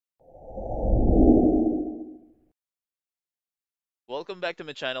welcome back to my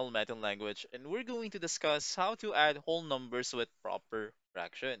channel, Math and Language, and we're going to discuss how to add whole numbers with proper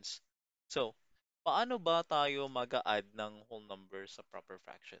fractions. So, paano ba tayo mag-add ng whole numbers sa proper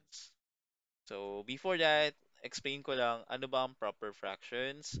fractions? So, before that, explain ko lang ano ba ang proper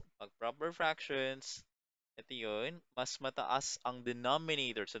fractions. Pag proper fractions, ito yun, mas mataas ang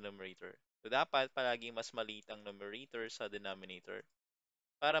denominator sa numerator. So, dapat palaging mas maliit ang numerator sa denominator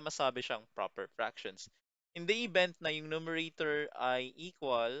para masabi siyang proper fractions. In the event na yung numerator ay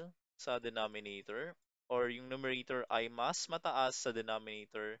equal sa denominator or yung numerator ay mas mataas sa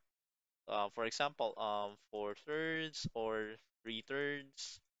denominator, for example, 4 thirds or 3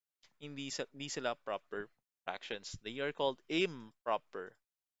 thirds, hindi sila proper fractions. They are called improper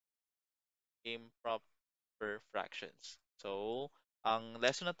fractions. So, ang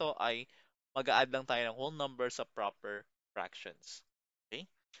lesson na to ay mag-a-add lang tayo ng whole number sa proper fractions. Okay?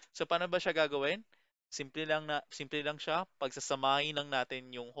 So, paano ba siya gagawin? Simple lang siya. Pagsasamahin lang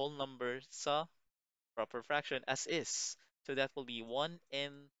natin yung whole number sa proper fraction as is. So, that will be 1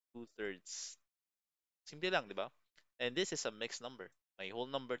 and 2 thirds. Simple lang, di ba? And this is a mixed number. May whole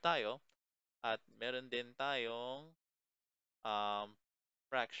number tayo at meron din tayong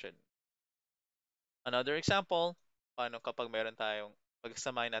fraction. Another example, paano kapag meron tayong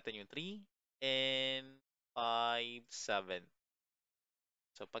pagsamahin natin yung 3 and 5, 7.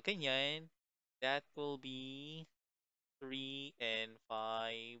 So pag ganyan, that will be 3 and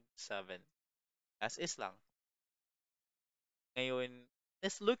 5, 7. As is lang. Ngayon,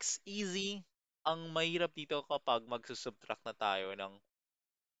 this looks easy. Ang mahirap dito kapag magsusubtract na tayo ng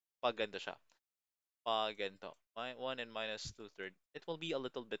pag ganito siya. Pag ganito. 1 and minus 2 third. It will be a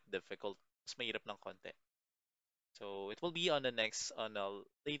little bit difficult. Mas mahirap ng konti. So, it will be on a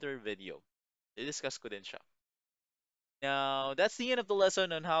later video. I-discuss ko din siya. Now, that's the end of the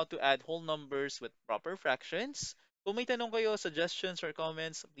lesson on how to add whole numbers with proper fractions. Kung may tanong kayo, suggestions, or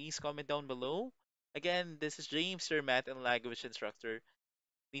comments, please comment down below. Again, this is James, your math and language instructor.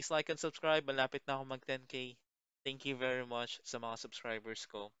 Please like and subscribe. Malapit na ako mag 10K. Thank you very much sa mga subscribers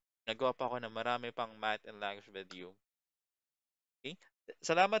ko. Nagawa pa ako ng marami pang math and language video. Okay?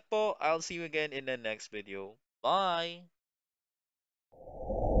 Salamat po. I'll see you again in the next video. Bye!